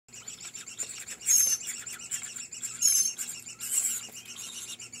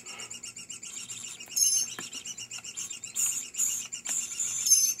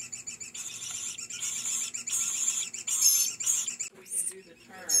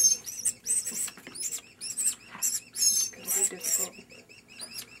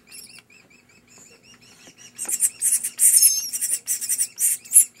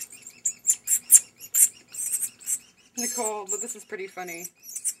this is pretty funny.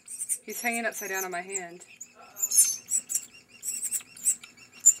 He's hanging upside down on my hand.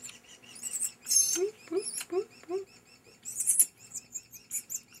 Boop, boop, boop, boop.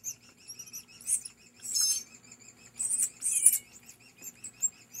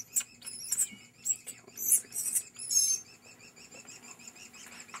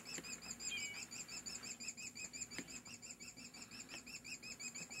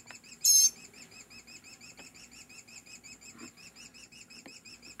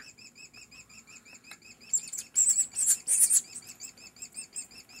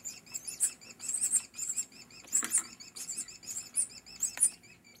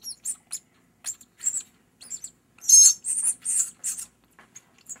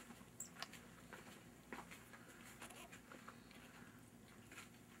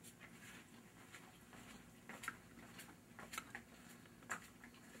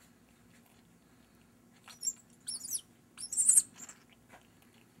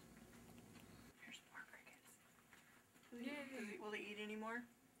 Will he eat any more?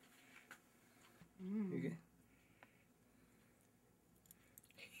 Okay.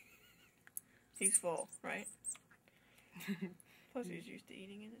 He's full, right? Plus he's used to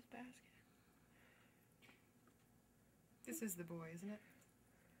eating in his basket. This is the boy, isn't it?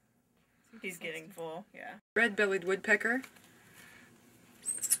 He's getting full, yeah. Red-bellied woodpecker.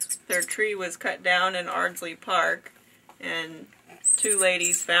 Their tree was cut down in Ardsley Park, and two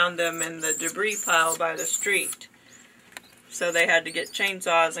ladies found them in the debris pile by the street. So they had to get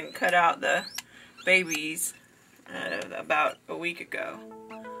chainsaws and cut out the babies about a week ago.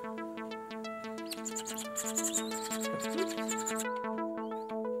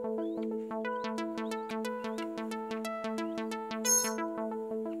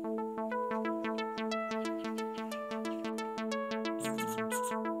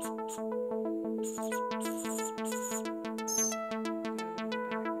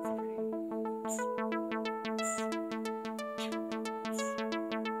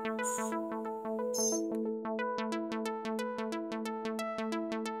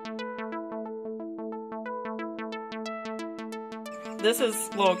 This is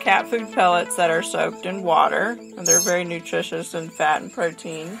little cat food pellets that are soaked in water, and they're very nutritious in fat and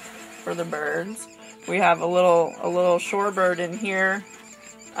protein for the birds. We have a little shorebird in here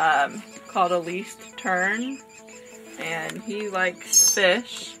called a least tern, and he likes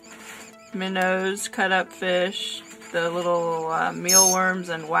fish, minnows, cut up fish, the little mealworms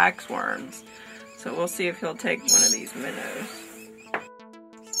and waxworms. So we'll see if he'll take one of these minnows.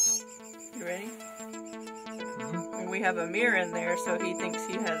 You ready? And we have a mirror in there, so he thinks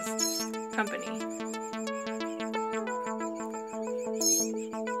he has company.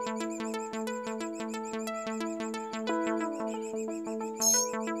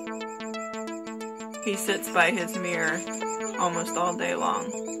 He sits by his mirror almost all day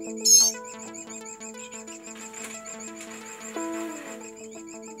long.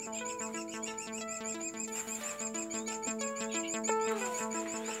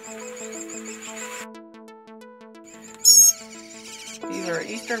 These are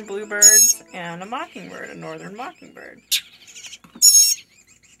eastern bluebirds and a mockingbird, a northern mockingbird.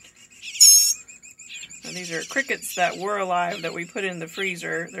 And these are crickets that were alive that we put in the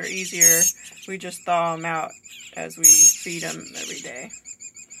freezer. They're easier. We just thaw them out as we feed them every day.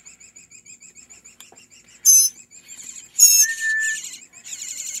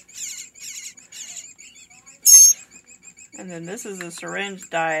 And then this is a syringe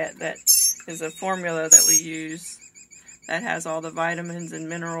diet that is a formula that we use that has all the vitamins and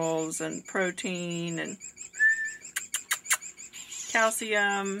minerals and protein and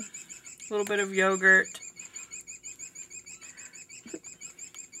calcium, a little bit of yogurt.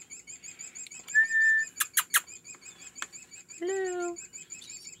 Hello.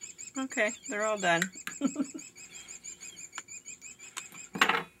 Okay, they're all done.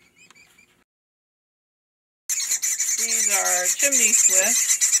 These are chimney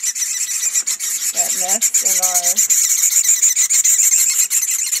swifts that nest in our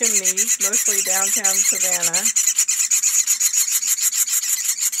chimney, mostly downtown Savannah.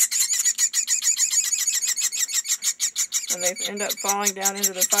 And they end up falling down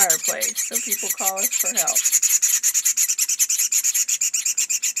into the fireplace, so people call us for help.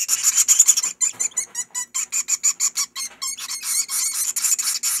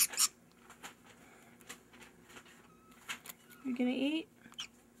 You gonna eat?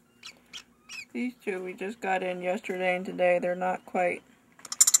 These two we just got in yesterday and today. They're not quite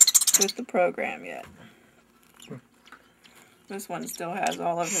with the program yet. This one still has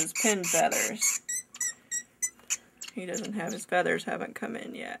all of his pin feathers. He doesn't have his feathers, haven't come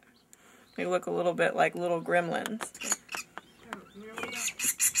in yet. They look a little bit like little gremlins.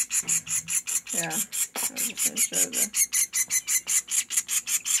 Yeah, I was just going to show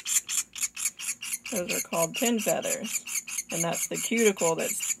those are called pin feathers. And that's the cuticle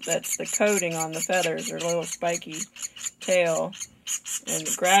that's the coating on the feathers, their little spiky tail. And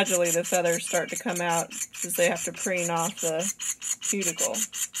gradually the feathers start to come out because they have to preen off the cuticle.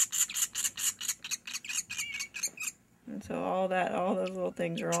 And so all those little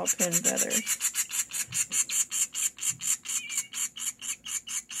things are all pin feathers.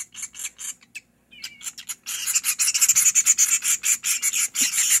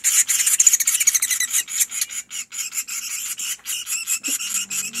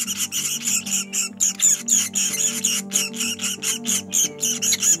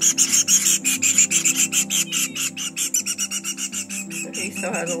 He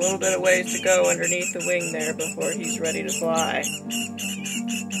still has a little bit of ways to go underneath the wing there before he's ready to fly.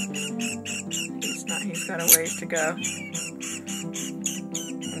 He's got a ways to go. He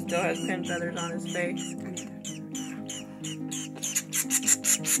still has pin feathers on his face.